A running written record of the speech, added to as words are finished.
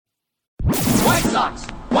White Sox!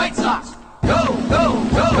 White Sox! Go, go,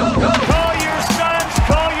 go, go, go! Call your sons,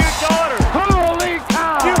 call your daughters. Holy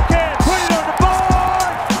cow! You can put it on the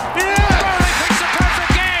board. Yeah! He picks a perfect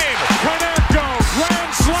game. Konecko,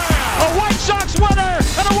 grand slam. A White Sox winner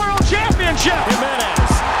and a world championship.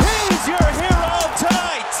 Jimenez, he's your hero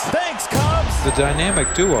tonight. Thanks, Cubs. The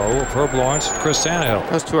dynamic duo of Herb Lawrence and Chris Tannehill.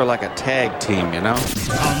 Those two are like a tag team, you know?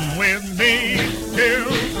 Come with me to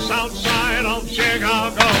the south side of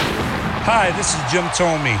Chicago. Hi, this is Jim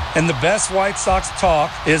Thome, and the best White Sox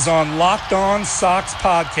talk is on Locked On Sox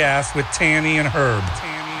podcast with Tanny and Herb.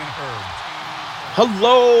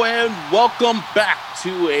 Hello and welcome back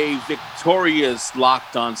to a victorious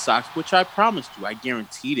Locked On Sox, which I promised you, I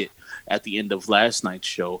guaranteed it at the end of last night's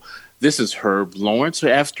show. This is Herb Lawrence.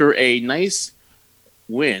 After a nice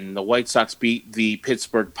win, the White Sox beat the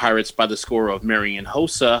Pittsburgh Pirates by the score of Marian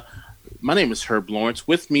Hossa. My name is Herb Lawrence.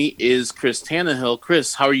 With me is Chris Tannehill.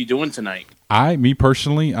 Chris, how are you doing tonight? Me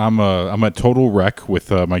personally, I'm a total wreck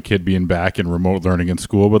with my kid being back and remote learning in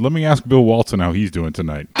school. But let me ask Bill Walton how he's doing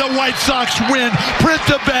tonight. The White Sox win. Print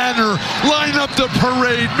the banner. Line up the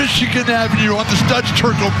parade. Michigan Avenue on the Studs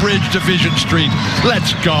Terkel Bridge, Division Street.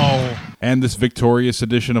 Let's go. And this victorious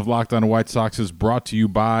edition of Locked On White Sox is brought to you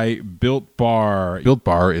by Built Bar. Built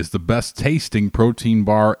Bar is the best tasting protein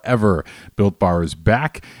bar ever. Built Bar is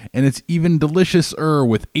back, and it's even delicious-er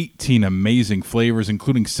with 18 amazing flavors,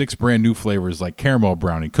 including 6 brand new flavors like caramel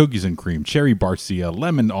brownie, cookies and cream, cherry barcia,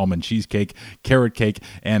 lemon almond cheesecake, carrot cake,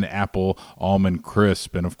 and apple almond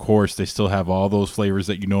crisp. And of course, they still have all those flavors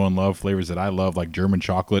that you know and love, flavors that I love like German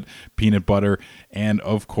chocolate, peanut butter, and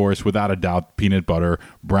of course, without a doubt, peanut butter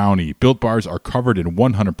brownie. Built Bars are covered in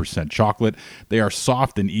 100% chocolate. They are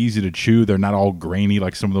soft and easy to chew. They're not all grainy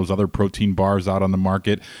like some of those other protein bars out on the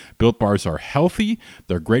market. Built Bars are healthy.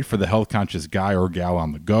 They're great for the health-conscious guy or gal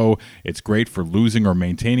on the go. It's great for losing or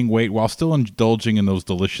maintaining weight while still indulging in those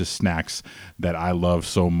delicious snacks that I love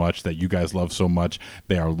so much, that you guys love so much.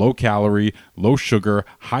 They are low-calorie, low-sugar,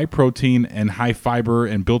 high-protein, and high-fiber,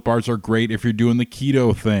 and Built Bars are great if you're doing the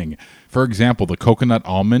keto thing. For example, the coconut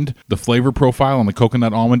almond, the flavor profile on the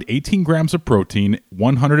coconut almond, 18 grams of protein,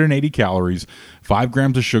 180 calories, 5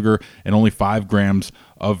 grams of sugar, and only 5 grams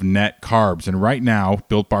of net carbs. And right now,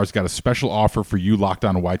 Built Bar's got a special offer for you Locked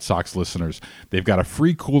On White Sox listeners. They've got a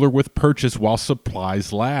free cooler with purchase while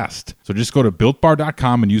supplies last. So just go to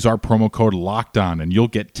BuiltBar.com and use our promo code LOCKEDON, and you'll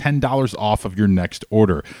get $10 off of your next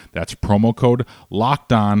order. That's promo code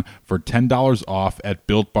LOCKEDON for $10 off at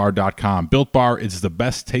BuiltBar.com. Built Bar is the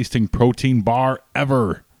best tasting protein bar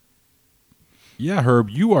ever. Yeah,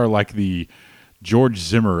 Herb, you are like the George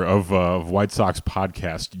Zimmer of White Sox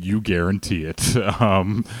podcast. You guarantee it.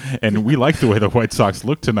 And we like the way the White Sox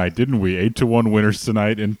looked tonight, didn't we? 8-1 winners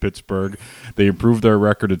tonight in Pittsburgh. They improved their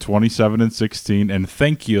record to 27-16. And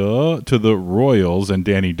thank you to the Royals and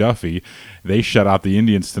Danny Duffy. They shut out the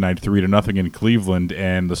Indians tonight 3-0 in Cleveland.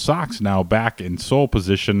 And the Sox now back in sole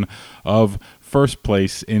position of first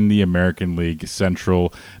place in the American League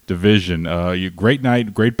Central Division. Great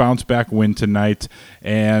night, great bounce back win tonight.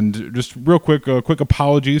 And just real quick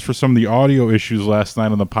apologies for some of the audio issues last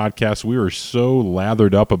night on the podcast. We were so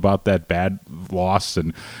lathered up about that bad loss,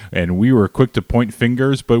 and we were quick to point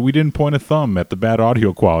fingers, but we didn't point a thumb at the bad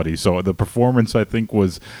audio quality. So the performance, I think,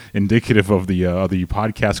 was indicative of the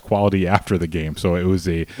podcast quality after the game. So it was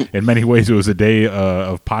in many ways, it was a day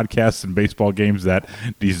of podcasts and baseball games that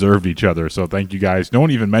deserved each other. So thank you guys. No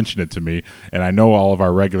one even mentioned it to me, and I know all of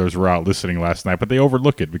our regulars were out listening last night, but they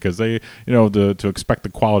overlook it because they, to expect the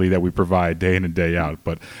quality that we provide day in and day out.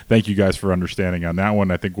 But thank you guys for understanding on that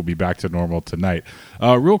one. I think we'll be back to normal tonight.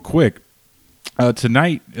 Real quick,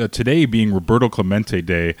 today being Roberto Clemente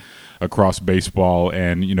Day across baseball,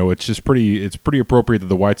 and it's pretty appropriate that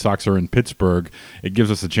the White Sox are in Pittsburgh. It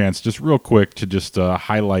gives us a chance, just real quick, to just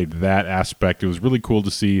highlight that aspect. It was really cool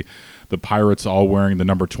to see the Pirates all wearing the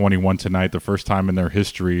number 21 tonight, the first time in their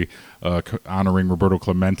history honoring Roberto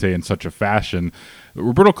Clemente in such a fashion.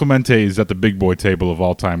 Roberto Clemente is at the big boy table of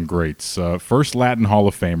all-time greats. First Latin Hall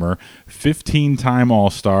of Famer, 15-time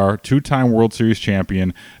All-Star, 2-time World Series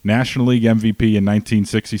champion, National League MVP in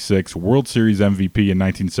 1966, World Series MVP in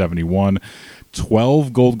 1971,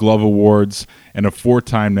 12 Gold Glove Awards, and a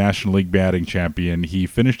 4-time National League batting champion. He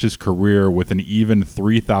finished his career with an even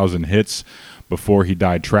 3,000 hits before he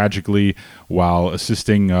died tragically while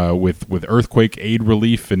assisting with earthquake aid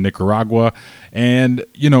relief in Nicaragua. And,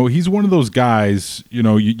 he's one of those guys,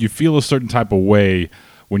 you feel a certain type of way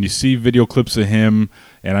when you see video clips of him.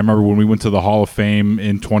 And I remember when we went to the Hall of Fame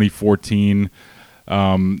in 2014,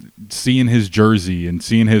 seeing his jersey and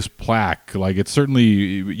seeing his plaque, like it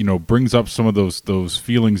certainly, brings up some of those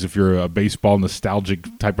feelings if you're a baseball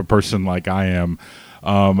nostalgic type of person like I am.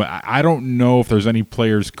 I don't know if there's any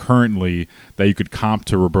players currently that you could comp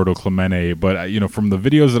to Roberto Clemente, but from the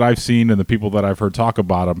videos that I've seen and the people that I've heard talk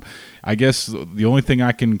about him, I guess the only thing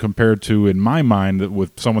I can compare it to in my mind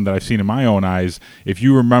with someone that I've seen in my own eyes, if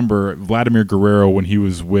you remember Vladimir Guerrero when he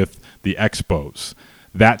was with the Expos.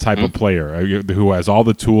 That type of player who has all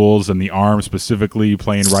the tools and the arm, specifically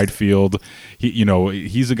playing right field.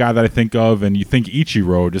 He's a guy that I think of, and you think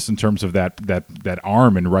Ichiro just in terms of that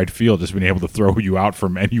arm in right field, just being able to throw you out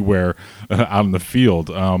from anywhere out in the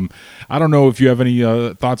field. I don't know if you have any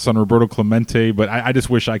thoughts on Roberto Clemente, but I just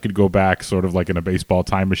wish I could go back, sort of like in a baseball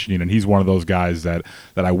time machine. And he's one of those guys that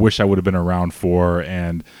I wish I would have been around for.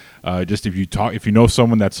 And just if you know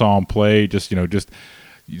someone that saw him play, just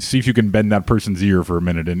see if you can bend that person's ear for a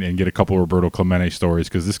minute and get a couple of Roberto Clemente stories,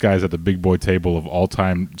 because this guy's at the big boy table of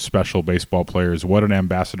all-time special baseball players. What an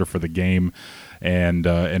ambassador for the game and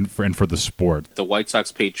for the sport. The White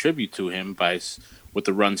Sox paid tribute to him with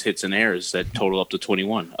the runs, hits, and errors that total up to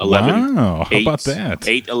 21. 11, wow, how about that?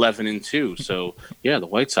 8, 11, and 2. So, yeah, the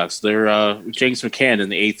White Sox, they're James McCann in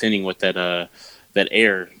the 8th inning with that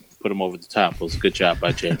error. Put him over the top. It was a good job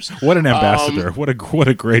by James. What an ambassador! What a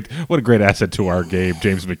great asset to our game,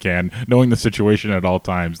 James McCann. Knowing the situation at all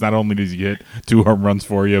times. Not only does he hit 2 home runs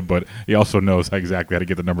for you, but he also knows exactly how to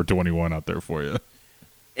get the number 21 out there for you.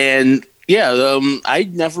 And yeah, I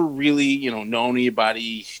never really known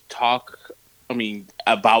anybody talk.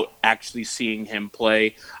 About actually seeing him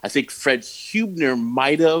play. I think Fred Hubner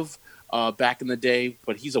might have back in the day,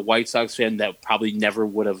 but he's a White Sox fan that probably never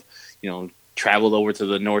would have traveled over to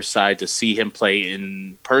the north side to see him play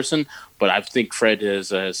in person. But I think Fred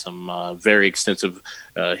has some very extensive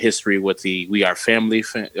history with the We Are Family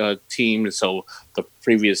team. And so the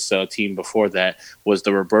previous team before that was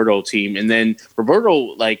the Roberto team. And then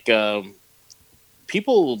Roberto,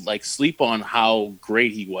 people sleep on how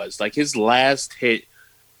great he was. Like his last hit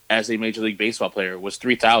as a Major League Baseball player was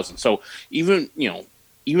 3,000. So even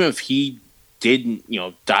if he didn't,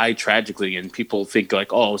 die tragically, and people think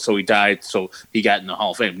so he died, so he got in the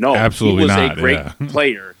Hall of Fame. No, absolutely he was not. A great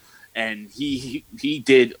player, and he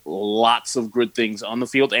did lots of good things on the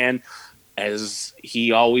field. And as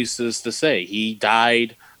he always says to say, he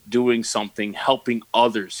died doing something, helping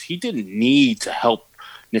others. He didn't need to help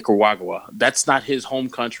Nicaragua. That's not his home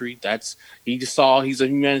country. He's a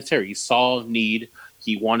humanitarian. He saw need.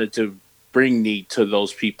 He wanted to bring need to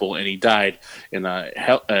those people, and he died in an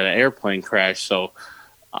airplane crash. So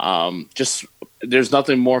just there's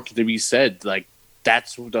nothing more to be said.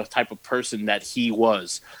 That's the type of person that he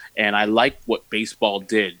was. And I like what baseball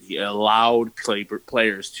did. He allowed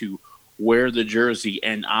players to wear the jersey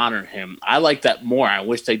and honor him. I like that more. I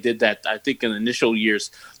wish they did that. I think in the initial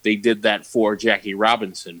years they did that for Jackie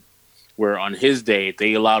Robinson, where on his day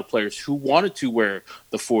they allowed players who wanted to wear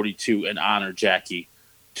the 42 and honor Jackie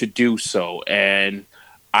to do so. And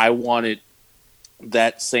I wanted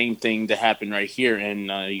that same thing to happen right here. And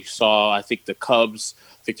you saw, I think the Cubs,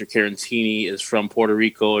 Victor Caratini is from Puerto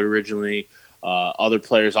Rico originally. Other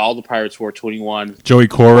players, all the Pirates wore 21. Joey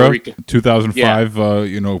Cora,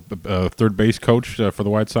 2005, third base coach for the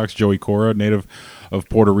White Sox. Joey Cora, native of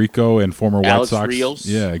Puerto Rico and former Alex White Sox. Rios.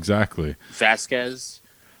 Yeah, exactly. Vasquez.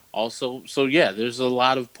 Also, so yeah, there's a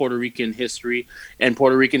lot of Puerto Rican history, and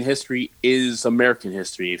Puerto Rican history is American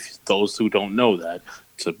history. If those who don't know that,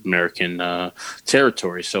 it's American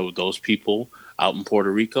territory. So those people out in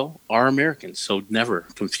Puerto Rico are Americans. So never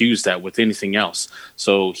confuse that with anything else.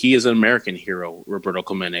 So he is an American hero, Roberto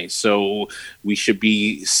Clemente. So we should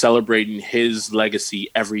be celebrating his legacy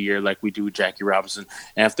every year like we do Jackie Robinson.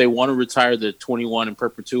 And if they want to retire the 21 in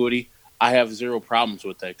perpetuity, I have zero problems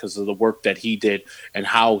with that because of the work that he did and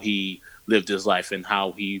how he lived his life and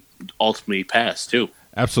how he ultimately passed too.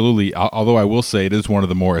 Absolutely. Although I will say it is one of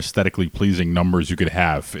the more aesthetically pleasing numbers you could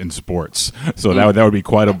have in sports. So that would be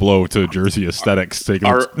quite a blow to jersey aesthetics.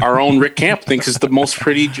 Our own Rick Camp thinks it's the most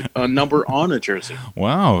pretty number on a jersey.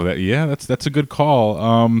 Wow. That's a good call.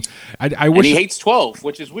 I wish and he hates 12,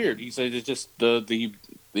 which is weird. He said it's just the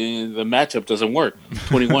matchup doesn't work.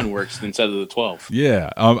 21 works instead of the 12. Yeah.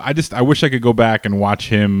 I wish I could go back and watch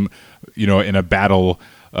him, in a battle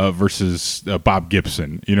versus Bob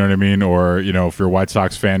Gibson, you know what I mean? Or, if you're a White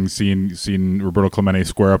Sox fan, seeing Roberto Clemente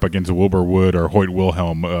square up against Wilbur Wood or Hoyt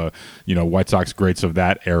Wilhelm, White Sox greats of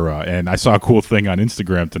that era. And I saw a cool thing on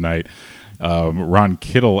Instagram tonight. Ron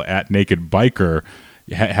Kittle at Naked Biker,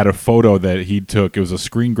 had a photo that he took. It was a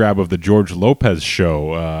screen grab of the George Lopez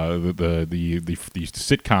show, the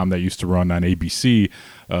sitcom that used to run on ABC.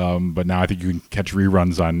 But now I think you can catch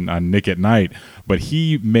reruns on Nick at Night. But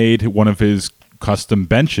he made one of his custom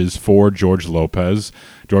benches for George Lopez.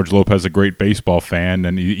 George Lopez, a great baseball fan,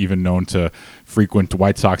 and even known to frequent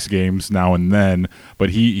White Sox games now and then. But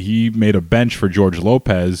he made a bench for George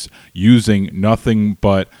Lopez using nothing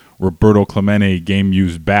but Roberto Clemente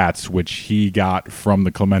game-used bats, which he got from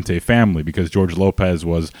the Clemente family, because George Lopez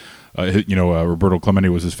was, Roberto Clemente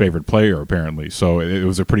was his favorite player, apparently. So it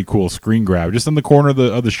was a pretty cool screen grab. Just in the corner of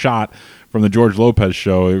the shot from the George Lopez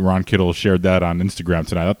show, Ron Kittle shared that on Instagram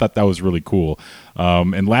tonight. I thought that was really cool.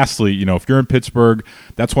 And lastly, if you're in Pittsburgh,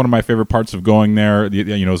 that's one of my favorite parts of going there.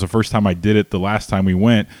 It was the first time I did it. The last time we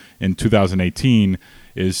went in 2018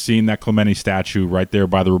 is seeing that Clemente statue right there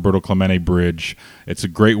by the Roberto Clemente Bridge. It's a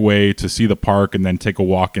great way to see the park and then take a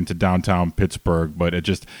walk into downtown Pittsburgh. But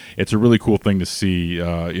it's a really cool thing to see,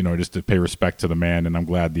 just to pay respect to the man. And I'm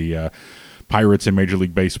glad the Pirates in Major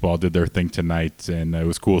League Baseball did their thing tonight, and it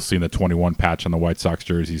was cool seeing the 21 patch on the White Sox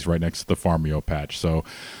jerseys right next to the Farmio patch. So,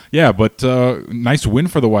 yeah, but nice win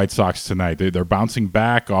for the White Sox tonight. They're bouncing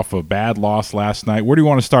back off a bad loss last night. Where do you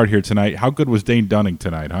want to start here tonight? How good was Dane Dunning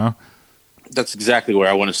tonight, huh? That's exactly where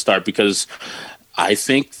I want to start, because I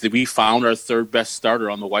think that we found our third best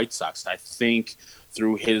starter on the White Sox. I think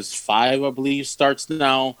through his 5, I believe, starts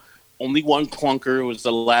now, only one clunker was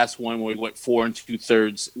the last one where he went 4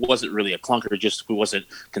 2/3. It wasn't really a clunker, just he wasn't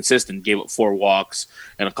consistent. Gave up 4 walks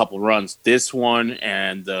and a couple runs. This one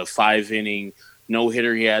and the 5-inning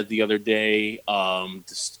no-hitter he had the other day,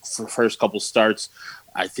 the first couple starts,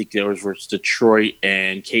 I think there was versus Detroit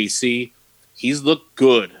and KC. He's looked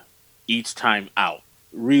good each time out,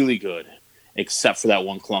 really good, except for that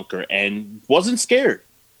one clunker, and wasn't scared,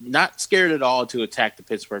 not scared at all to attack the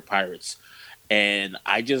Pittsburgh Pirates. And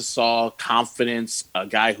I just saw confidence, a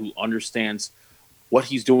guy who understands what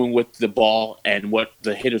he's doing with the ball and what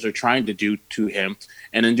the hitters are trying to do to him,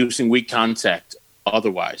 and inducing weak contact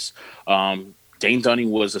otherwise. Dane Dunning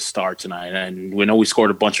was a star tonight, and we know we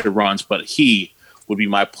scored a bunch of runs, but he would be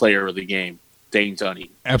my player of the game. Dane Dunning.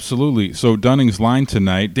 Absolutely. So Dunning's line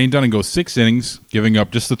tonight, Dane Dunning goes 6 innings, giving up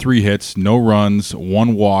just the 3 hits, no runs,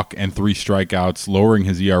 1 walk, and 3 strikeouts, lowering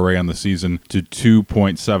his ERA on the season to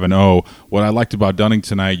 2.70. What I liked about Dunning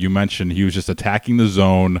tonight, you mentioned he was just attacking the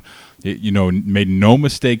zone, made no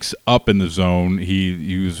mistakes up in the zone.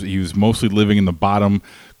 He was mostly living in the bottom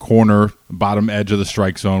corner, bottom edge of the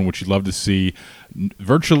strike zone, which you'd love to see.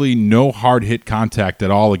 Virtually no hard hit contact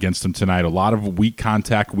at all against him tonight. A lot of weak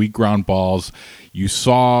contact, weak ground balls. You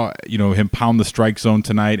saw, him pound the strike zone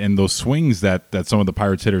tonight, and those swings that some of the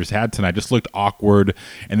Pirates hitters had tonight just looked awkward,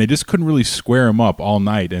 and they just couldn't really square him up all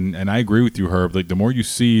night. And I agree with you, Herb. Like, the more you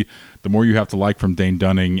see, the more you have to like from Dane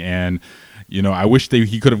Dunning. And I wish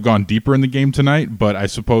he could have gone deeper in the game tonight, but I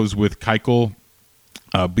suppose with Keuchel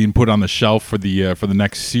being put on the shelf for the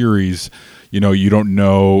next series, you don't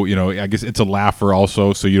know, I guess it's a laugher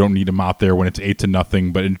also, so you don't need him out there when it's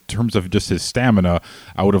 8-0. But in terms of just his stamina,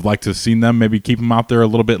 I would have liked to have seen them maybe keep him out there a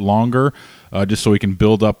little bit longer, just so he can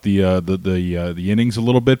build up the innings a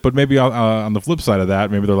little bit. But maybe on the flip side of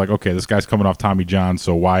that, maybe they're like, okay, this guy's coming off Tommy John,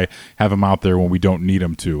 so why have him out there when we don't need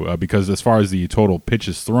him to? Because as far as the total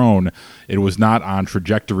pitches thrown, it was not on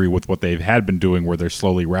trajectory with what they had been doing, where they're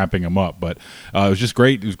slowly ramping him up. But it was just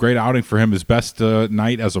great. It was a great outing for him, his best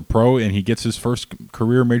night as a pro, and he gets his first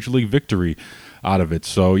career Major League victory out of it.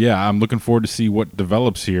 So, yeah, I'm looking forward to see what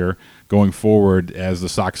develops here going forward as the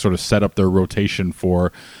Sox sort of set up their rotation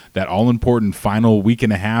for that all-important final week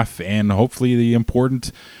and a half, and hopefully the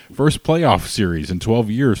important first playoff series in 12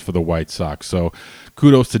 years for the White Sox. So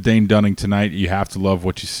kudos to Dane Dunning tonight. You have to love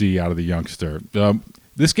what you see out of the youngster.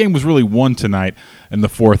 This game was really won tonight in the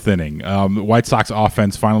 4th inning. The White Sox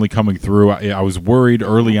offense finally coming through. I was worried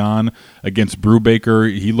early on against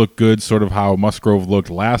Brubaker. He looked good, sort of how Musgrove looked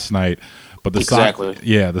last night. But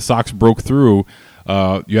the Sox broke through.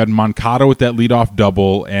 You had Moncada with that leadoff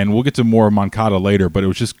double, and we'll get to more Moncada later, but it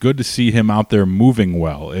was just good to see him out there moving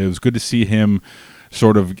well. It was good to see him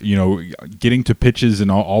sort of, getting to pitches in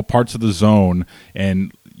all parts of the zone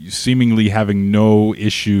and seemingly having no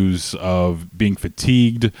issues of being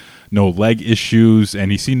fatigued, no leg issues,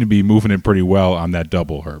 and he seemed to be moving it pretty well on that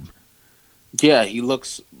double, Herb. Yeah, he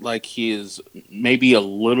looks like he is maybe a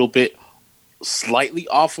little bit slightly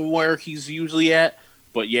off of where he's usually at.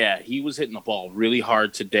 But, yeah, he was hitting the ball really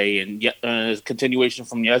hard today, and continuation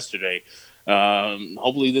from yesterday.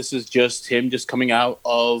 Hopefully this is just him just coming out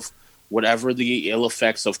of whatever the ill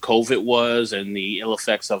effects of COVID was, and the ill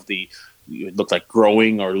effects of it looked like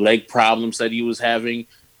growing or leg problems that he was having.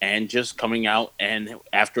 and just coming out. And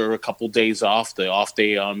after a couple days off, the off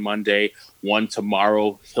day on Monday, one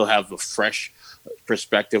tomorrow, he'll have a fresh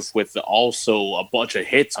perspective with also a bunch of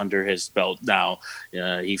hits under his belt now.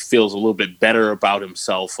 He feels a little bit better about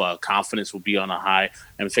himself. Confidence will be on a high,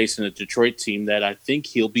 and facing a Detroit team that I think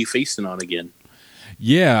he'll be facing on again.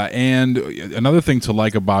 Yeah, and another thing to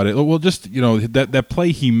like about it, well, just, you know, that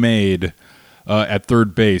play he made at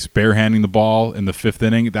third base, barehanding the ball in the fifth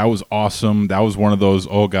inning, that was awesome. That was one of those,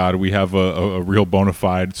 oh, God, we have a real bona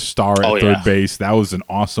fide star at third base. That was an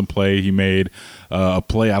awesome play he made. A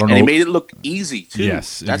play, I don't know. And he made it look easy, too.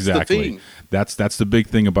 Yes, that's exactly. The thing. That's the big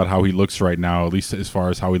thing about how he looks right now, at least as far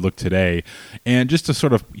as how he looked today. And just to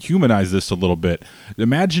sort of humanize this a little bit,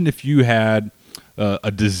 imagine if you had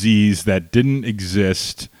a disease that didn't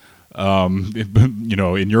exist, you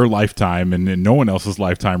know, in your lifetime and in no one else's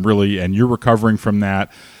lifetime, really, and you're recovering from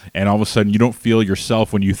that, and all of a sudden you don't feel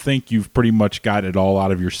yourself when you think you've pretty much got it all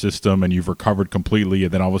out of your system and you've recovered completely,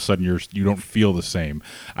 and then all of a sudden you don't feel the same.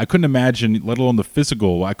 I couldn't imagine, let alone the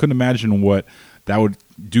physical, I couldn't imagine what that would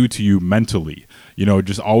do to you mentally, you know,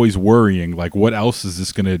 just always worrying, like, what else is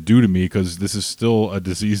this going to do to me? Because this is still a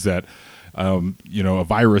disease that, you know, a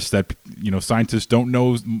virus that, you know, scientists don't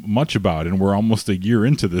know much about, and we're almost a year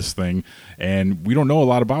into this thing, and we don't know a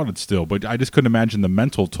lot about it still. But I just couldn't imagine the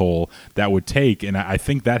mental toll that would take, and I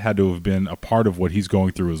think that had to have been a part of what he's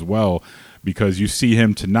going through as well. Because you see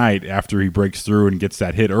him tonight after he breaks through and gets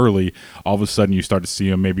that hit early, all of a sudden you start to see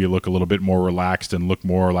him maybe look a little bit more relaxed and look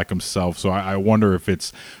more like himself. So I wonder if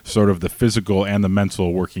it's sort of the physical and the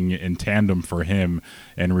mental working in tandem for him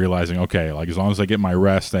and realizing, okay, like, as long as I get my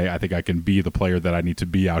rest, I think I can be the player that I need to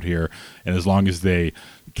be out here. And as long as they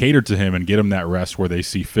cater to him and get him that rest where they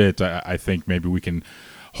see fit, I think maybe we can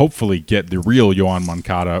hopefully get the real Yoan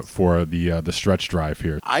Moncada for the stretch drive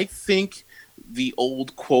here. I think the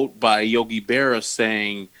old quote by Yogi Berra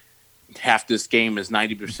saying half this game is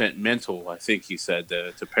 90% mental, I think he said,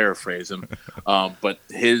 to paraphrase him. But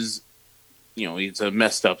his, you know, it's a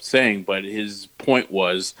messed up saying, but his point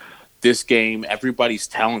was this game, everybody's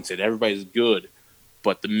talented, everybody's good,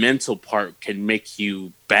 but the mental part can make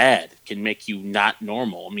you bad, can make you not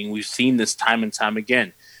normal. I mean, we've seen this time and time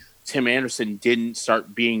again. Tim Anderson didn't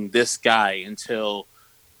start being this guy until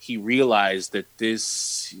he realized that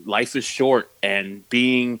this life is short, and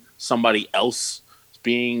being somebody else,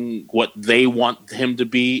 being what they want him to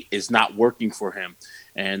be, is not working for him.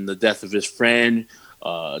 And the death of his friend,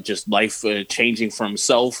 just life changing for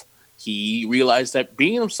himself, he realized that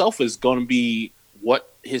being himself is going to be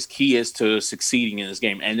what his key is to succeeding in this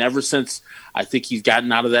game. And ever since, I think he's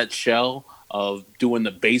gotten out of that shell of doing the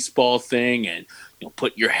baseball thing and, you know,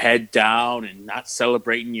 put your head down and not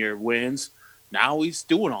celebrating your wins. Now he's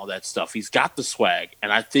doing all that stuff. He's got the swag.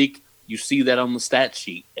 And I think you see that on the stat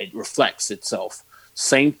sheet. It reflects itself.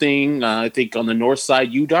 Same thing, I think, on the north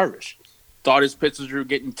side, Yu Darvish. Thought his pitches were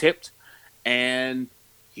getting tipped, and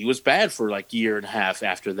he was bad for like a year and a half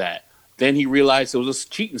after that. Then he realized it was a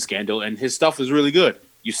cheating scandal, and his stuff is really good.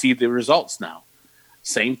 You see the results now.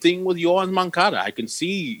 Same thing with Yoan Moncada. I can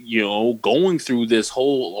see, you know, going through this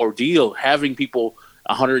whole ordeal, having people –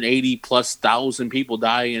 180,000+ people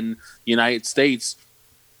die in the United States,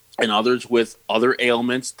 and others with other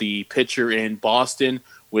ailments. The pitcher in Boston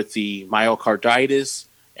with the myocarditis,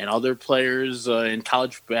 and other players in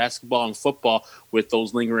college basketball and football with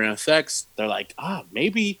those lingering effects. They're like,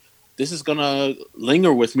 maybe this is going to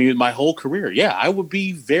linger with me my whole career. Yeah, I would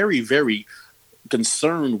be very, very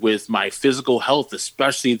concerned with my physical health,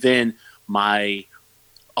 especially then my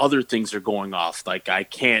other things are going off. Like, I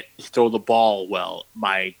can't throw the ball well.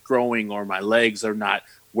 My throwing or my legs are not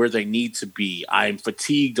where they need to be. I'm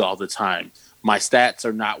fatigued all the time. My stats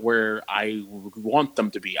are not where I want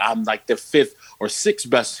them to be. I'm like the 5th or 6th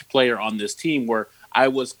best player on this team, where I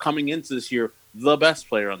was coming into this year the best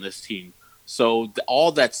player on this team. So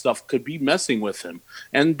all that stuff could be messing with him.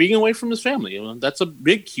 And being away from his family, you know, that's a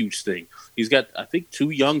big, huge thing. He's got, I think,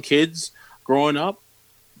 2 young kids growing up.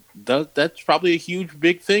 That's probably a huge,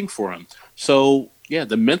 big thing for him. So, yeah,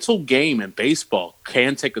 the mental game in baseball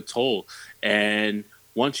can take a toll. And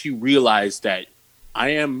once you realize that I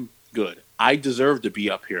am good, I deserve to be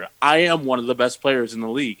up here, I am one of the best players in the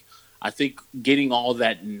league, I think getting all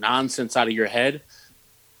that nonsense out of your head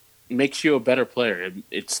makes you a better player.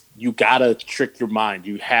 You got to trick your mind.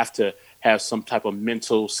 You have to have some type of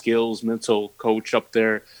mental skills, mental coach up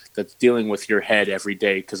there that's dealing with your head every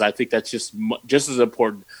day, because I think that's just as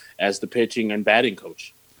important as the pitching and batting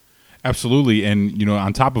coach. Absolutely. And, you know,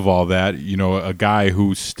 on top of all that, you know, a guy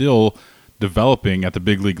who's still developing at the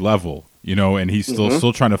big league level, you know, and he's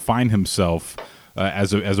still trying to find himself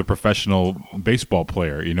as a professional baseball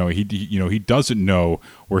player. You know, he doesn't know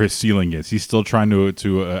where his ceiling is. He's still trying to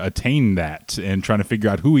attain that and trying to figure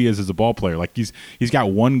out who he is as a ball player. Like he's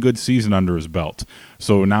got one good season under his belt.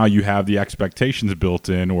 So now you have the expectations built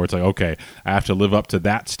in where it's like, okay, I have to live up to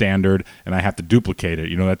that standard and I have to duplicate it.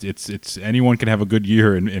 You know, it's anyone can have a good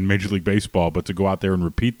year in Major League Baseball, but to go out there and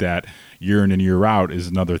repeat that year in and year out is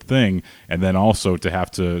another thing. And then also to have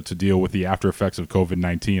to deal with the after effects of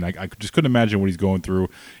COVID-19. I just couldn't imagine what he's going through.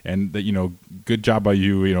 And that, you know, good job by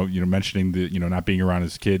you, you know, mentioning the, you know, not being around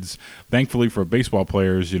his kids. Thankfully for baseball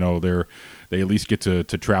players, you know, they at least get to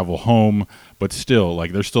travel home, but still,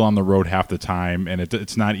 like, they're still on the road half the time, and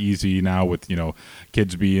it's not easy now with, you know,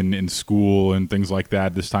 kids being in school and things like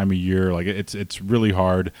that this time of year. Like, it's really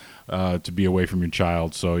hard to be away from your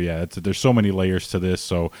child. So yeah, there's so many layers to this.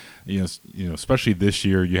 So you know, especially this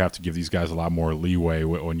year, you have to give these guys a lot more leeway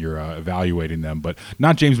when you're evaluating them. But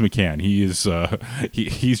not James McCann. He is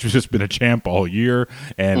he's just been a champ all year,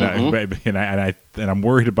 and I'm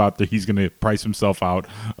worried about that he's going to price himself out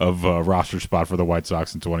of a roster spot for the White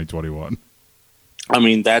Sox in 2021. I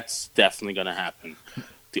mean, that's definitely going to happen.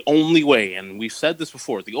 The only way, and we've said this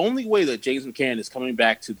before, the only way that James McCann is coming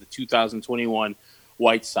back to the 2021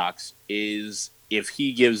 White Sox is if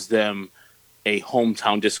he gives them a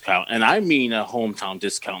hometown discount. And I mean a hometown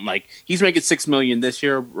discount. Like, he's making $6 million this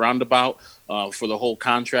year, roundabout, for the whole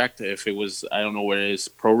contract. If it was, I don't know what it is,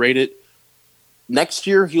 prorated. Next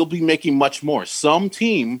year, he'll be making much more. Some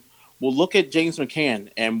team will look at James McCann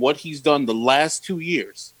and what he's done the last 2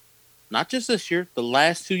 years, not just this year, the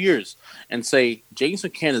last 2 years, and say, James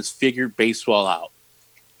McCann has figured baseball out.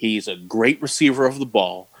 He's a great receiver of the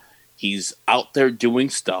ball. He's out there doing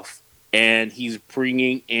stuff, and he's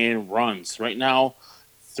bringing in runs. Right now,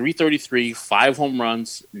 333, 5 home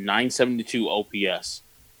runs, 972 OPS.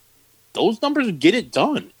 Those numbers get it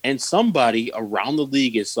done. And somebody around the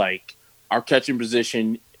league is like, our catching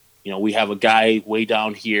position, you know, we have a guy way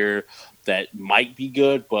down here that might be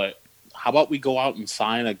good, but how about we go out and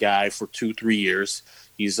sign a guy for 2-3 years?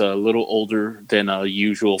 He's a little older than a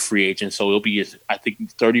usual free agent, so he'll be, I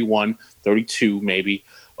think, 31, 32 maybe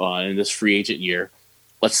in this free agent year.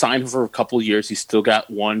 Let's sign him for a couple of years. He's still got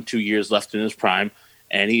 1-2 years left in his prime,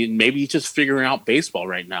 and maybe he's just figuring out baseball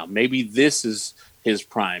right now. Maybe this is his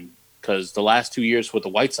prime, because the last 2 years with the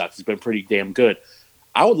White Sox has been pretty damn good.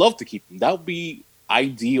 I would love to keep him. That would be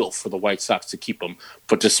ideal for the White Sox to keep him.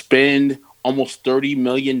 But to spend almost $30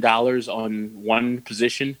 million on one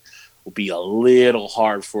position will be a little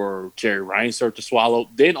hard for Jerry Reinsdorf to swallow.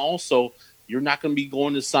 Then also, you're not going to be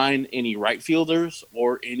going to sign any right fielders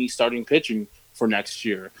or any starting pitching for next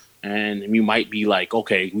year. And you might be like,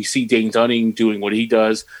 okay, we see Dane Dunning doing what he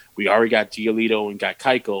does. We already got Giolito and got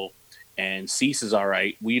Keuchel, and Cease is all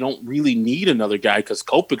right. We don't really need another guy because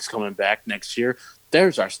Kopech's coming back next year.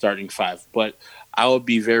 There's our starting five. But I would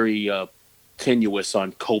be very tenuous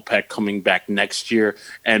on Kopech coming back next year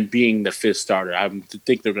and being the fifth starter. I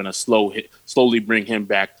think they're going to slowly bring him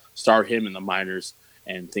back, start him in the minors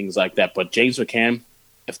and things like that. But James McCann,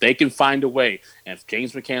 if they can find a way, and if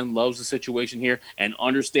James McCann loves the situation here and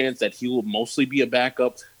understands that he will mostly be a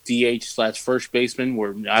backup DH/first baseman,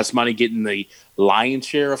 where Asmani getting the lion's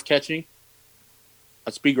share of catching,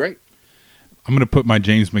 that's be great. I'm going to put my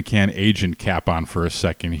James McCann agent cap on for a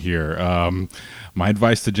second here. My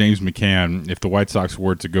advice to James McCann, if the White Sox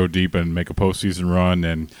were to go deep and make a postseason run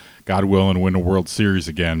and, God willing, win a World Series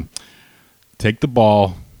again, take the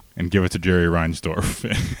ball and give it to Jerry Reinsdorf.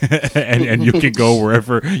 and you can go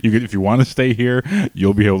wherever. If you want to stay here,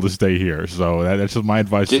 you'll be able to stay here. So that's just my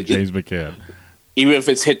advice to James McCann. Even if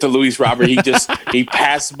it's hit to Luis Robert, he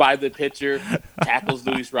passes by the pitcher, tackles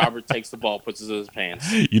Luis Robert, takes the ball, puts it in his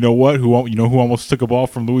pants. You know what? Who almost took a ball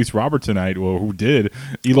from Luis Robert tonight? Well, who did?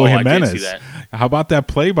 Eloy Jimenez. I did see that. How about that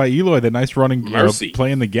play by Eloy? The nice running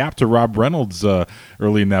play in the gap to Rob Reynolds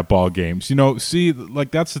early in that ball game. So,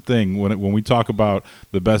 that's the thing when we talk about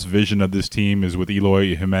the best vision of this team is with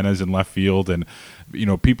Eloy Jimenez in left field. And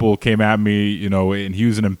people came at me, and he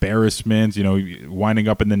was an embarrassment, winding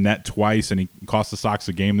up in the net twice, and he cost the Sox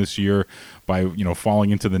a game this year by, falling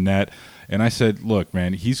into the net. And I said, look,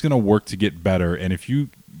 man, he's going to work to get better. And if you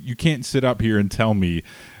can't sit up here and tell me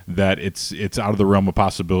that it's out of the realm of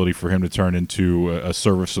possibility for him to turn into a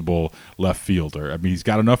serviceable left fielder. I mean, he's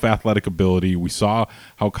got enough athletic ability. We saw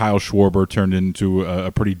how Kyle Schwarber turned into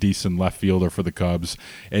a pretty decent left fielder for the Cubs.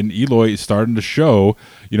 And Eloy is starting to show,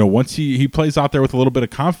 once he plays out there with a little bit of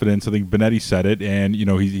confidence, I think Benetti said it, and,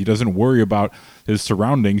 he doesn't worry about his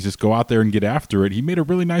surroundings, just go out there and get after it. He made a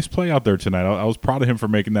really nice play out there tonight. I was proud of him for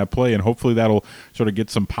making that play, and hopefully that'll sort of get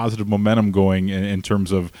some positive momentum going in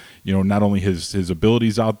terms of, not only his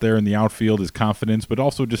abilities out there in the outfield, his confidence, but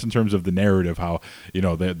also just in terms of the narrative, how,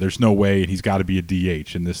 there's no way and he's got to be a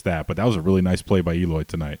DH and this, that. But that was a really nice play by Eloy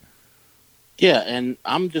tonight. Yeah, and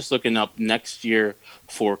I'm just looking up next year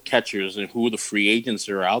for catchers and who the free agents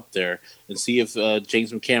are out there and see if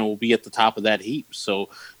James McCann will be at the top of that heap. So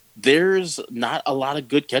there's not a lot of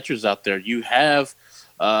good catchers out there. You have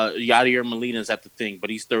Yadier Molina's at the thing,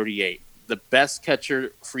 but he's 38. The best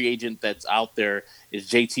catcher free agent that's out there is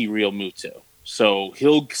JT Realmuto. So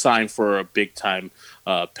he'll sign for a big-time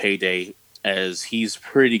payday, as he's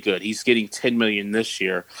pretty good. He's getting $10 million this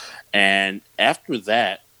year. And after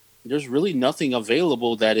that, there's really nothing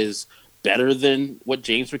available that is better than what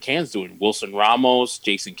James McCann's doing. Wilson Ramos,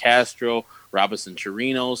 Jason Castro, Robinson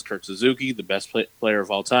Chirinos, Kurt Suzuki, the best player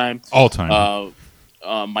of all time. All time.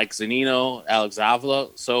 Mike Zunino, Alex Avila.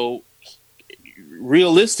 So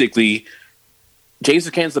realistically, James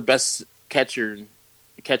McCann's the best catching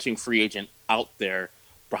free agent out there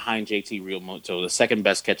behind JT Realmuto, the second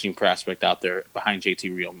best catching prospect out there behind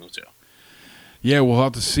JT Realmuto. Yeah, we'll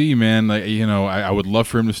have to see, man. I would love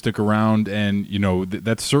for him to stick around, and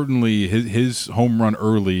that's certainly his home run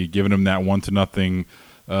early, giving him that 1-0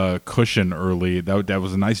 cushion early. That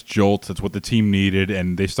was a nice jolt. That's what the team needed,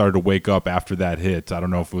 and they started to wake up after that hit. I don't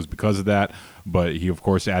know if it was because of that, but he, of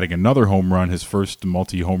course, adding another home run, his first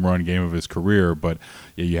multi-home run game of his career. But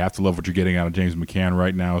yeah, you have to love what you're getting out of James McCann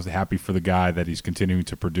right now. I'm happy for the guy that he's continuing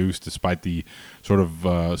to produce despite the sort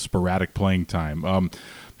of sporadic playing time.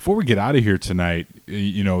 Before we get out of here tonight,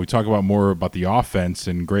 we talk about more about the offense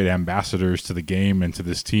and great ambassadors to the game and to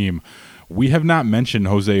this team. We have not mentioned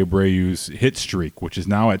Jose Abreu's hit streak, which is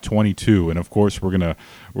now at 22, and of course we're gonna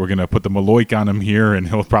put the Maloik on him here, and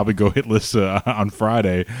he'll probably go hitless on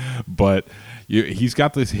Friday. But he's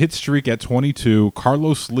got this hit streak at 22.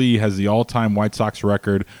 Carlos Lee has the all-time White Sox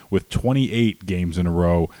record with 28 games in a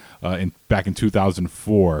row back in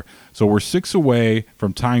 2004. So we're 6 away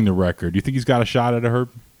from tying the record. Do you think he's got a shot at it, Herb?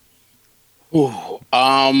 He's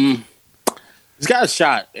got a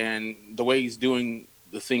shot, and the way he's doing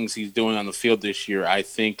the things he's doing on the field this year, I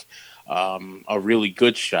think a really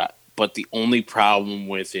good shot. But the only problem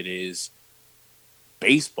with it is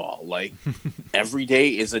baseball. Like, every day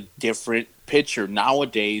is a different pitcher.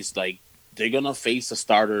 Nowadays, like, they're going to face a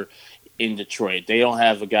starter in Detroit. They don't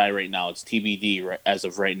have a guy right now. It's TBD as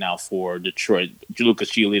of right now for Detroit.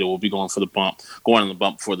 Lucas Giolito will be going on the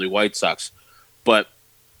bump for the White Sox. But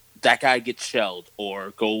that guy gets shelled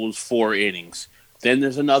or goes 4 innings. Then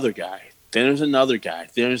there's another guy. Then there's another guy.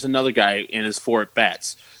 There's another guy in his 4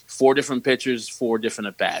 at-bats. 4 different pitchers, 4 different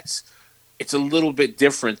at-bats. It's a little bit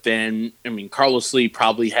different than, Carlos Lee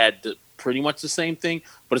probably had pretty much the same thing,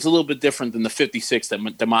 but it's a little bit different than the 56 that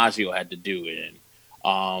DiMaggio had to do it in.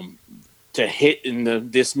 To hit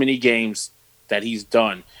in this many games that he's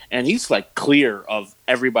done. And he's, like, clear of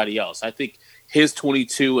everybody else. I think his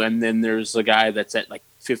 22, and then there's a guy that's at, like,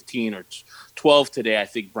 15 or 12 today. I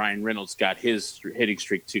think Brian Reynolds got his hitting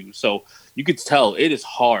streak too. So you could tell it is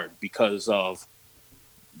hard because of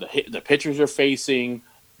the pitchers are facing,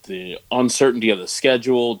 the uncertainty of the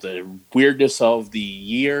schedule, the weirdness of the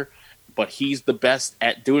year, but he's the best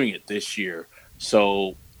at doing it this year.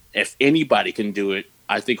 So if anybody can do it,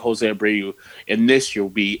 I think Jose Abreu in this year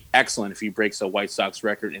will be excellent if he breaks a White Sox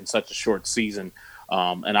record in such a short season.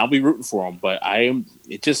 And I'll be rooting for him, but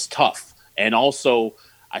it's just tough. And also,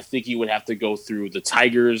 I think he would have to go through the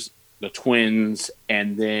Tigers, the Twins,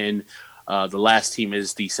 and then the last team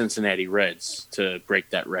is the Cincinnati Reds to break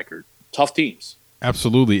that record. Tough teams.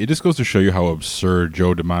 Absolutely. It just goes to show you how absurd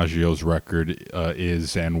Joe DiMaggio's record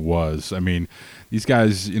is and was. These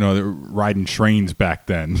guys, they were riding trains back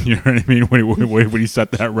then. You know what I mean? When he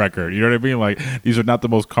set that record, you know what I mean? Like, these are not the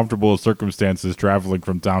most comfortable of circumstances, traveling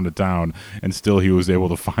from town to town, and still he was able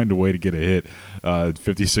to find a way to get a hit.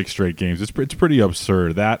 56 straight games. It's pretty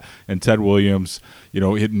absurd. That and Ted Williams,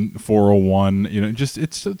 hitting 401.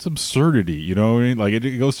 It's absurdity. You know what I mean? Like,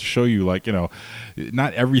 it goes to show you, like,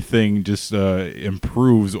 not everything just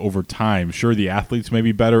improves over time. Sure, the athletes may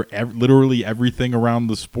be better. Literally everything around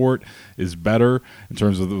the sport is better in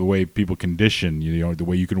terms of the way people condition, the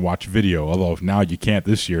way you can watch video, although now you can't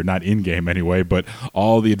this year, not in-game anyway, but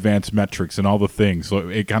all the advanced metrics and all the things. So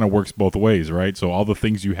it kind of works both ways, right? So all the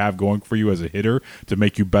things you have going for you as a hitter to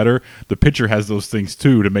make you better, the pitcher has those things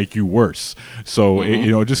too to make you worse. So,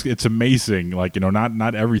 it's amazing. Like,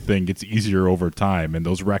 not everything gets easier over time, and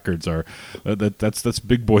those records are, that's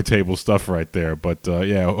big boy table stuff right there. But,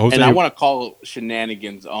 Jose. And I want to call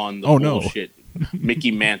shenanigans on the bullshit.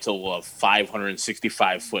 Mickey Mantle, a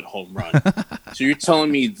 565-foot home run. So you're telling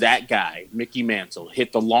me that guy, Mickey Mantle,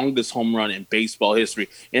 hit the longest home run in baseball history.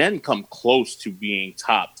 It hadn't come close to being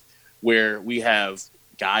topped, where we have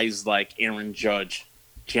guys like Aaron Judge,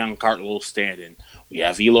 Giancarlo Stanton. We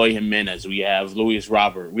have Eloy Jimenez. We have Luis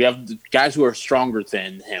Robert. We have guys who are stronger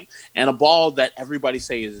than him. And a ball that everybody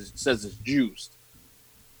says is juiced.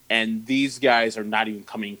 And these guys are not even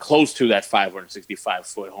coming close to that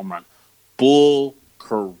 565-foot home run. Bull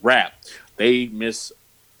crap. They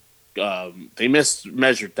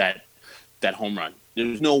mismeasured that home run.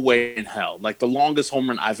 There's no way in hell. Like the longest home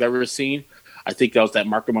run I've ever seen, I think that was that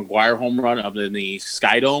Marco McGwire home run up in the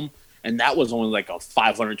Sky Dome, and that was only like a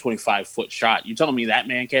 525-foot shot. You telling me that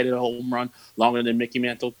man can't hit a home run longer than Mickey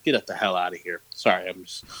Mantle? Get the hell out of here. Sorry, I'm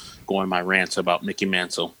just going my rants about Mickey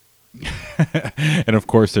Mantle. And of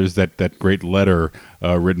course, there's that great letter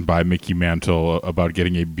written by Mickey Mantle about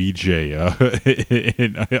getting a BJ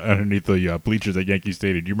underneath the bleachers at Yankee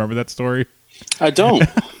Stadium. Do you remember that story? I don't.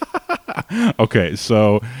 Okay,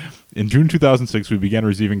 so in June 2006, we began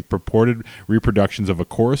receiving purported reproductions of a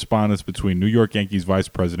correspondence between New York Yankees vice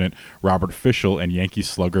president Robert Fischel and Yankee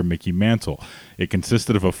slugger Mickey Mantle. It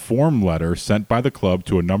consisted of a form letter sent by the club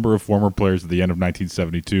to a number of former players at the end of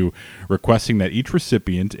 1972, requesting that each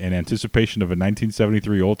recipient, in anticipation of a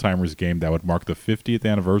 1973 Old-Timers game that would mark the 50th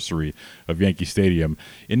anniversary of Yankee Stadium,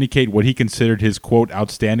 indicate what he considered his, quote,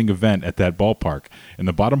 outstanding event at that ballpark. In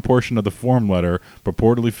the bottom portion of the form letter,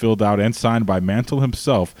 purportedly filled out and signed by Mantle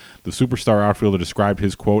himself, the superstar outfielder described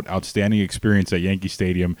his, quote, outstanding experience at Yankee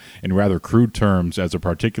Stadium in rather crude terms as a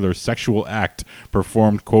particular sexual act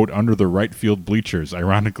performed, quote, under the right field bleachers,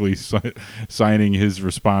 ironically signing his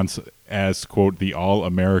response as, quote, the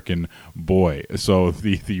all-American boy. So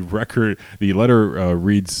the letter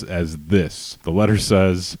reads as this. The letter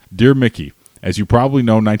says, Dear Mickey, as you probably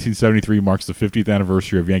know, 1973 marks the 50th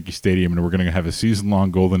anniversary of Yankee Stadium, and we're going to have a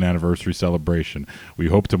season-long golden anniversary celebration. We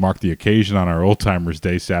hope to mark the occasion on our Old Timers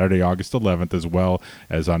Day, Saturday, August 11th, as well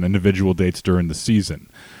as on individual dates during the season.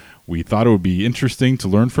 We thought it would be interesting to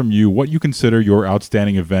learn from you what you consider your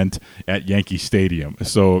outstanding event at Yankee Stadium.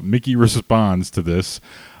 So Mickey responds to this.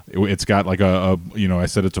 It's got like I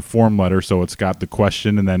said it's a form letter, so it's got the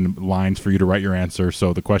question and then lines for you to write your answer.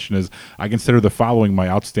 So the question is, I consider the following my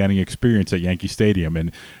outstanding experience at Yankee Stadium.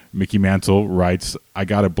 And Mickey Mantle writes, I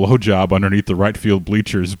got a blowjob underneath the right field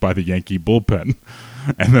bleachers by the Yankee bullpen.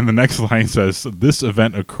 And then the next line says, this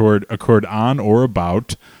event occurred on or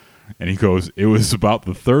about, and he goes, it was about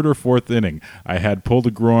the third or fourth inning. I had pulled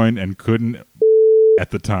a groin and couldn't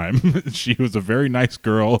at the time. She was a very nice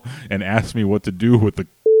girl and asked me what to do with the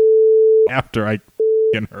after I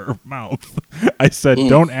in her mouth. I said,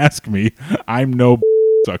 don't ask me. I'm no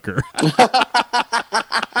sucker.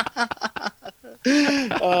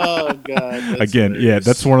 Oh, God. Again, hilarious. yeah,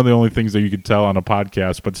 that's one of the only things that you can tell on a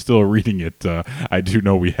podcast, but still reading it, I do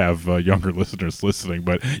know we have younger listeners listening,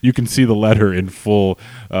 but you can see the letter in full,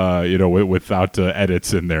 without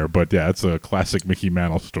edits in there. But yeah, it's a classic Mickey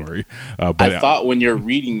Mantle story. But I thought when you're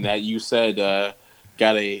reading that, you said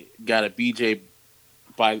got a BJ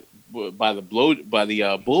by the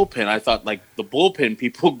bullpen. I thought like the bullpen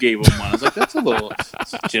people gave him one. I was like, that's a little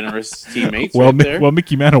generous teammates. Well, there. Well,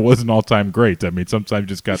 Mickey Mantle was an all-time great. I mean, sometimes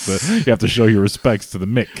you have to show your respects to the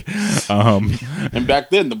Mick. And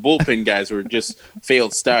back then, the bullpen guys were just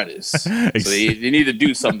failed starters, so they need to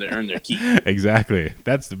do something to earn their keep. Exactly.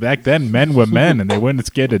 That's back then. Men were men, and they weren't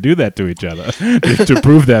scared to do that to each other to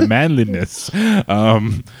prove their manliness.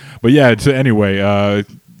 But yeah. So anyway.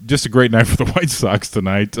 Just a great night for the White Sox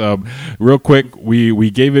tonight. Real quick, we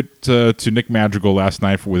gave it to Nick Madrigal last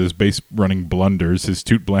night with his base running blunders, his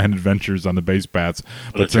Toot Bland adventures on the base paths.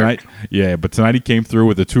 But tonight he came through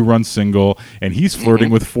with a 2-run single, and he's flirting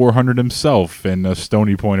with 400 himself. And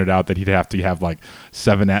Stoney pointed out that he'd have to have like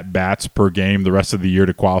 7 at-bats per game the rest of the year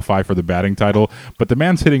to qualify for the batting title. But the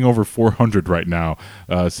man's hitting over 400 right now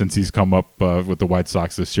since he's come up with the White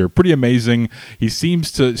Sox this year. Pretty amazing. He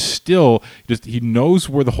seems to still he knows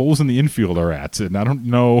where the holes in the infield are at, and I don't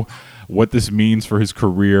know what this means for his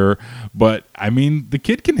career, but I mean, the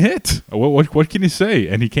kid can hit. What can you say?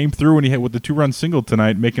 And he came through and he hit with the 2-run single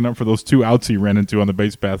tonight, making up for those 2 outs he ran into on the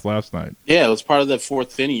base path last night. Yeah, it was part of that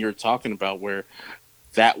 4th inning you were talking about, where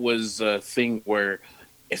that was a thing where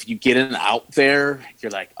if you get an out there,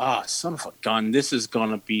 you're like, son of a gun, this is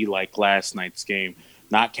gonna be like last night's game,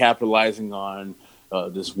 not capitalizing on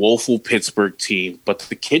this woeful Pittsburgh team, but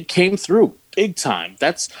the kid came through big time.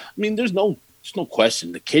 There's no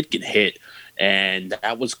question. The kid can hit, and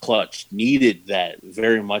that was clutch. Needed that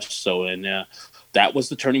very much so, and that was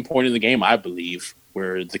the turning point in the game, I believe,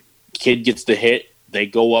 where the kid gets the hit. They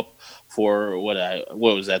go up for what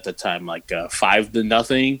was at the time, like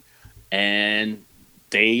 5-0, and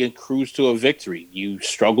they cruise to a victory. You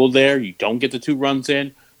struggle there. You don't get the 2 runs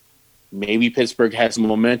in. Maybe Pittsburgh has some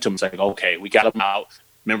momentum. It's like, okay, we got them out.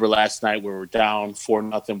 Remember last night where we're down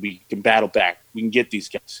 4-0, we can battle back. We can get these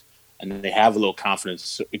guys. And then they have a little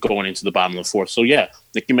confidence going into the bottom of the fourth. So, yeah,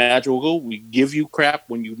 Nicky Madrigal, we give you crap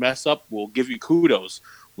when you mess up. We'll give you kudos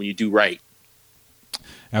when you do right.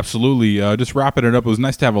 Absolutely. Just wrapping it up, it was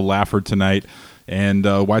nice to have a laugher tonight. And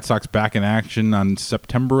White Sox back in action on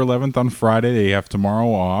September 11th on Friday. They have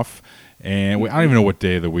tomorrow off. And I don't even know what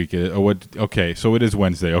day of the week it is. Okay, so it is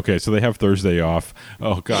Wednesday. Okay, so they have Thursday off.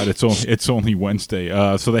 Oh God, it's only Wednesday.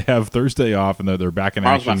 So they have Thursday off, and they're back in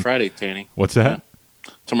action. Tomorrow's my Friday, Tanny. What's that?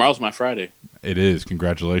 Tomorrow's my Friday. It is.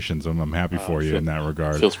 Congratulations. I'm happy for you in that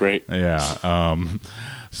regard. Feels great. Yeah.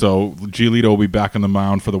 So Giolito will be back on the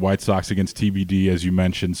mound for the White Sox against TBD, as you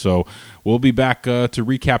mentioned. So we'll be back to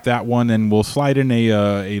recap that one, and we'll slide in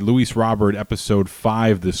a Luis Robert episode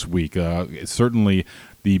 5 this week. It's certainly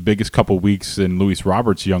the biggest couple weeks in Luis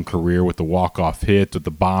Robert's young career, with the walk-off hit, with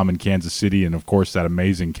the bomb in Kansas City, and, of course, that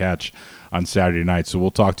amazing catch on Saturday night. So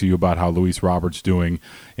we'll talk to you about how Luis Robert's doing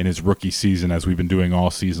in his rookie season, as we've been doing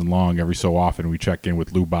all season long. Every so often we check in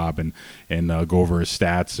with Lou Bob and go over his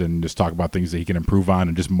stats and just talk about things that he can improve on,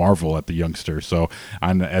 and just marvel at the youngster. So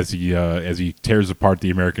as he tears apart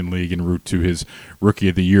the American League en route to his Rookie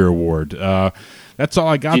of the Year award. That's all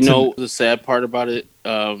I got. Do you know the sad part about it?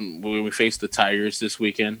 When we face the Tigers this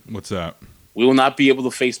weekend, what's that? We will not be able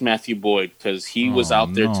to face Matthew Boyd because he was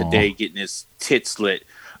out there today getting his tits lit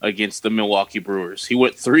against the Milwaukee Brewers. He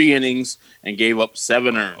went 3 innings and gave up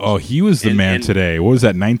 7 earned. Oh, he was the man today. What was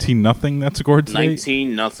that, 19-0 that scored today?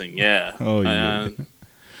 19-0, yeah. Oh, yeah.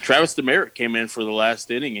 Travis DeMeritt came in for the last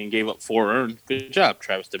inning and gave up 4 earned. Good job,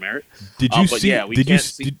 Travis DeMeritt. Did you see? Yeah,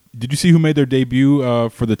 did you see who made their debut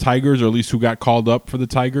for the Tigers, or at least who got called up for the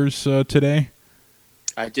Tigers today?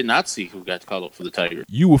 I did not see who got called up for the Tigers.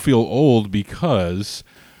 You will feel old because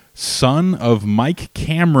son of Mike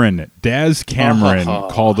Cameron, Daz Cameron,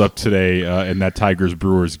 called up today in that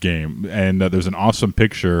Tigers-Brewers game. And there's an awesome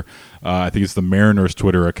picture. I think it's the Mariners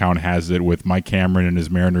Twitter account has it, with Mike Cameron in his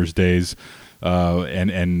Mariners days.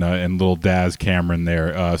 And little Daz Cameron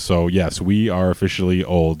there. So, yes, we are officially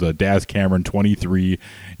old. Daz Cameron, 23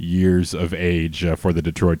 years of age for the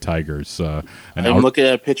Detroit Tigers. I'm looking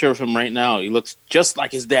at a picture of him right now. He looks just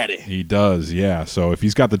like his daddy. He does, yeah. So if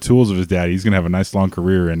he's got the tools of his daddy, he's going to have a nice long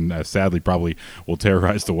career, and sadly probably will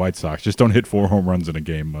terrorize the White Sox. Just don't hit 4 home runs in a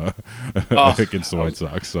game against the White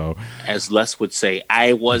Sox. So, as Les would say,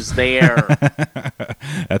 I was there.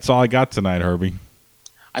 That's all I got tonight, Herbie.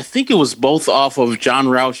 I think it was both off of John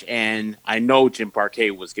Roush, and I know Jim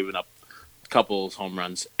Parquet was giving up a couple of home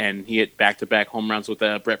runs, and he hit back-to-back home runs with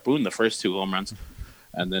Brett Boone, the first 2 home runs,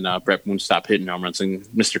 and then Brett Boone stopped hitting home runs, and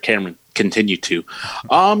Mr. Cameron continued to.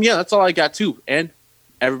 Yeah, that's all I got, too. And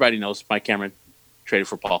everybody knows Mike Cameron traded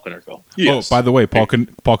for Paul Konerko. Yes. Oh, by the way, Paul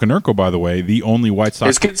Konerko, by the way, the only White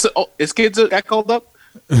Sox... His kids got called up?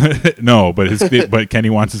 No, but Kenny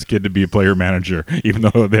wants his kid to be a player manager, even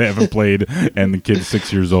though they haven't played, and the kid's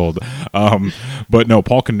 6 years old. But no,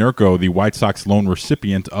 Paul Konerko, the White Sox lone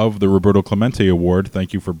recipient of the Roberto Clemente Award.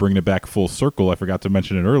 Thank you for bringing it back full circle. I forgot to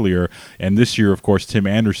mention it earlier. And this year, of course, Tim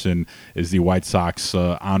Anderson is the White Sox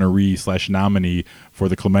honoree/nominee for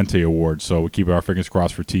the Clemente Award. So we keep our fingers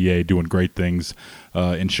crossed for TA doing great things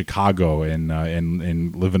in Chicago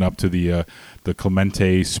and living up to the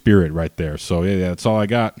Clemente spirit right there. So yeah, that's all I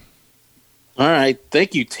got. All right,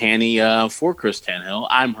 thank you, Tanny. For Chris Tannehill,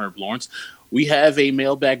 I'm Herb Lawrence. We have a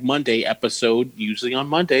Mailbag Monday episode, usually on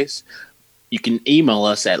Mondays. You can email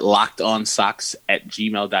us at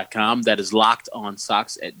lockedonsocks@gmail.com. That is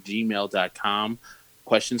lockedonsocks@gmail.com.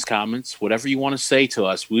 Questions, comments, whatever you want to say to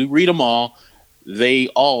us. We read them all. They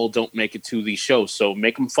all don't make it to the show, so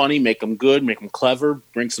make them funny, make them good, make them clever,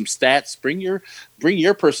 bring some stats, bring your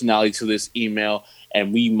personality to this email,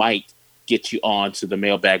 and we might get you on to the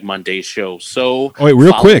Mailbag Monday show. So, wait,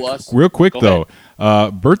 real quick though,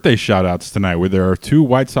 birthday shout-outs tonight, where there are 2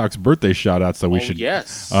 White Sox birthday shout-outs that we should.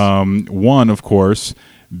 Yes. One, of course,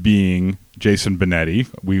 being Jason Benetti.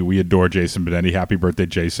 We adore Jason Benetti. Happy birthday,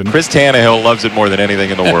 Jason. Chris Tannehill loves it more than anything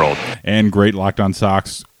in the world. And great Locked On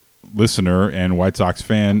Sox listener and White Sox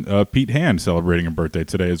fan Pete Hand celebrating a birthday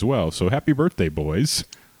today as well. So happy birthday, boys.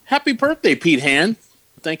 Happy birthday, Pete Hand.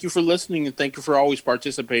 Thank you for listening, and thank you for always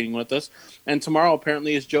participating with us. And tomorrow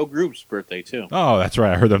apparently is Joe Groob's birthday too. Oh, that's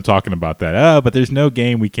right. I heard them talking about that. Oh, but there's no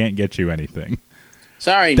game. We can't get you anything.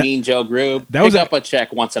 Sorry, mean Joe Groob. Pick up a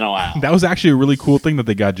check once in a while. That was actually a really cool thing that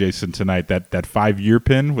they got Jason tonight, that 5-year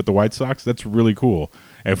pin with the White Sox. That's really cool.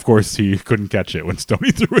 And of course, he couldn't catch it when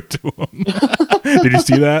Stoney threw it to him. Did you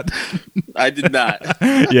see that? I did not.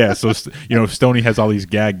 Yeah, so Stoney has all these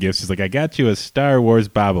gag gifts. He's like, I got you a Star Wars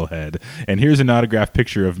bobblehead, and here's an autographed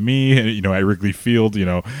picture of me, at Wrigley Field,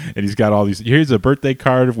 and he's got all these. Here's a birthday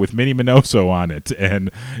card with Minnie Minoso on it, and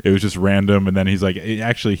it was just random. And then he's like,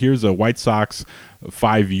 actually, here's a White Sox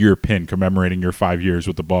 5-year pin commemorating your 5 years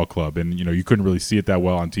with the ball club. And you couldn't really see it that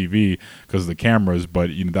well on TV because of the cameras, but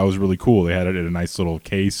that was really cool. They had it in a nice little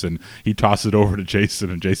case, and he tossed it over to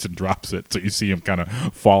Jason, and Jason drops it, so you see him kind of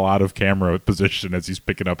fall out of camera position as he's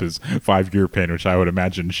picking up his 5-year pin, which I would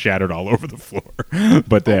imagine shattered all over the floor.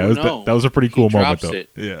 But that was a pretty cool moment, though. It.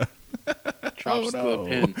 Yeah. Drops the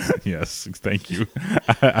pin. Yes, thank you.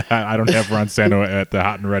 I don't have Ron Santo at the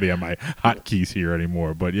hot and ready on my hotkeys here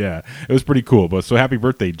anymore, but yeah, it was pretty cool. But so happy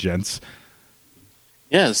birthday, gents.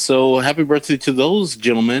 Yeah, so happy birthday to those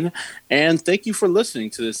gentlemen, and thank you for listening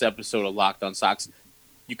to this episode of Locked On Sox.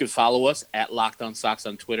 You can follow us at Locked On Sox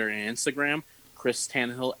on Twitter and Instagram, Chris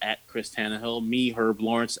Tannehill at Chris Tannehill, me, Herb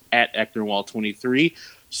Lawrence, at Ecknerwall23.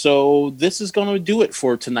 So this is going to do it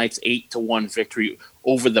for tonight's 8-1 victory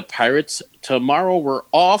over the Pirates. Tomorrow we're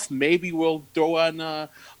off. Maybe we'll throw on a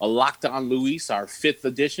Locked On Luis, our 5th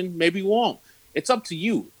edition. Maybe we won't. It's up to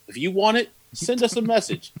you. If you want it, send us a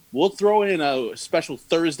message. We'll throw in a special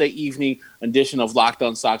Thursday evening edition of Locked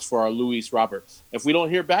On Sox for our Luis Robert. If we don't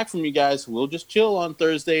hear back from you guys, we'll just chill on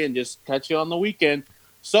Thursday and just catch you on the weekend.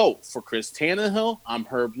 So for Chris Tannehill, I'm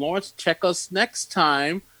Herb Lawrence. Check us next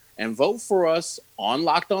time and vote for us on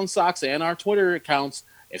Locked On Sox and our Twitter accounts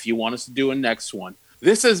if you want us to do a next one.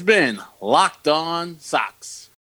 This has been Locked On Sox.